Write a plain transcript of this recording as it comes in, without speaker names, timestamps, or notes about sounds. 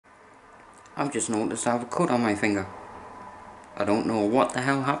I've just noticed I have a cut on my finger. I don't know what the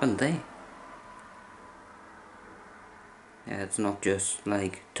hell happened there. Yeah, it's not just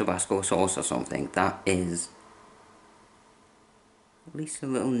like Tabasco sauce or something. That is at least a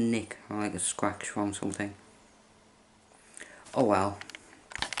little nick or like a scratch from something. Oh well.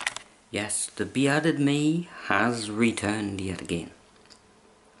 Yes, the bearded me has returned yet again.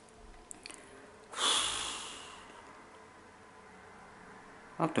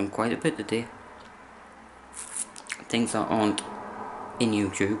 I've done quite a bit today. Things that aren't in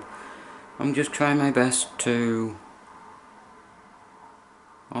YouTube. I'm just trying my best to,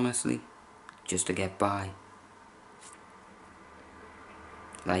 honestly, just to get by.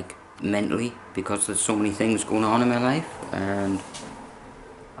 Like, mentally, because there's so many things going on in my life, and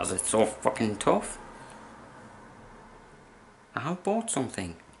as it's so fucking tough, I have bought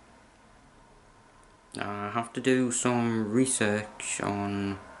something. I have to do some research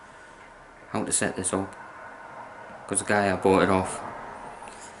on how to set this up, because the guy I bought it off,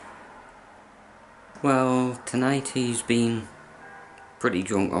 well, tonight he's been pretty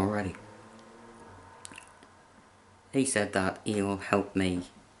drunk already. He said that he'll help me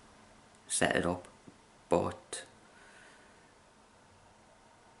set it up, but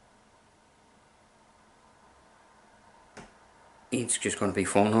it's just going to be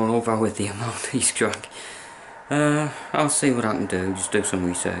fun all over with the amount he's drunk. I'll see what I can do, just do some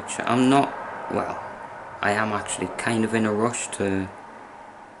research. I'm not, well, I am actually kind of in a rush to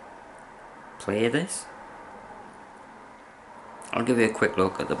play this. I'll give you a quick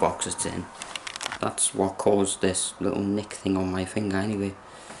look at the box it's in. That's what caused this little nick thing on my finger anyway.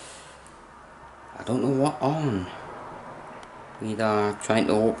 I don't know what on. Either trying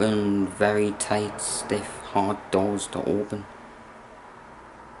to open very tight, stiff, hard doors to open.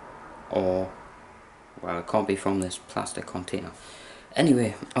 Or, well, it can't be from this plastic container.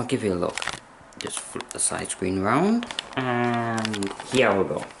 Anyway, I'll give you a look. Just flip the side screen around, and here we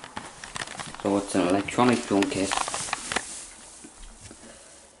go. So it's an electronic drum kit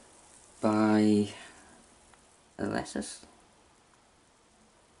by Alesis.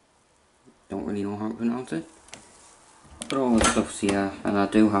 Don't really know how to pronounce it. But all the stuff's here, and I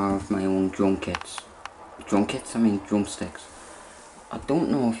do have my own drum kits. I mean drumsticks. I don't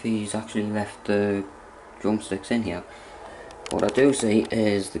know if he's actually left the drumsticks in here. What I do see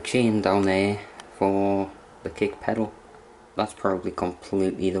is the chain down there for the kick pedal. That's probably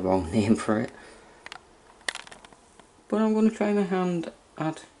completely the wrong name for it. But I'm going to try my hand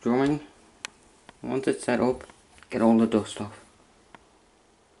at drumming. Once it's set up, get all the dust off.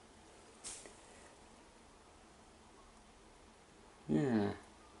 Yeah.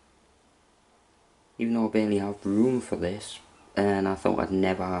 Even though I barely have room for this, and I thought I'd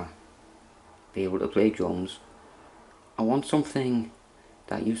never be able to play drums, I want something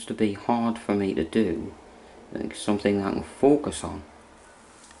that used to be hard for me to do, like something that I can focus on,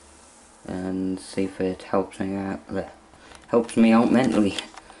 and see if it helps me out mentally.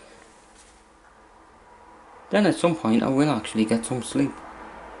 Then at some point I will actually get some sleep.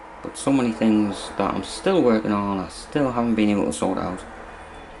 But so many things that I'm still working on, I still haven't been able to sort out.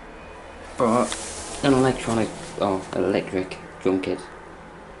 But an electric drum kit.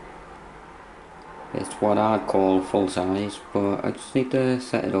 It's what I'd call full size, but I just need to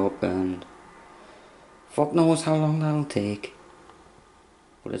set it up, and fuck knows how long that'll take.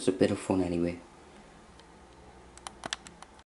 But it's a bit of fun anyway.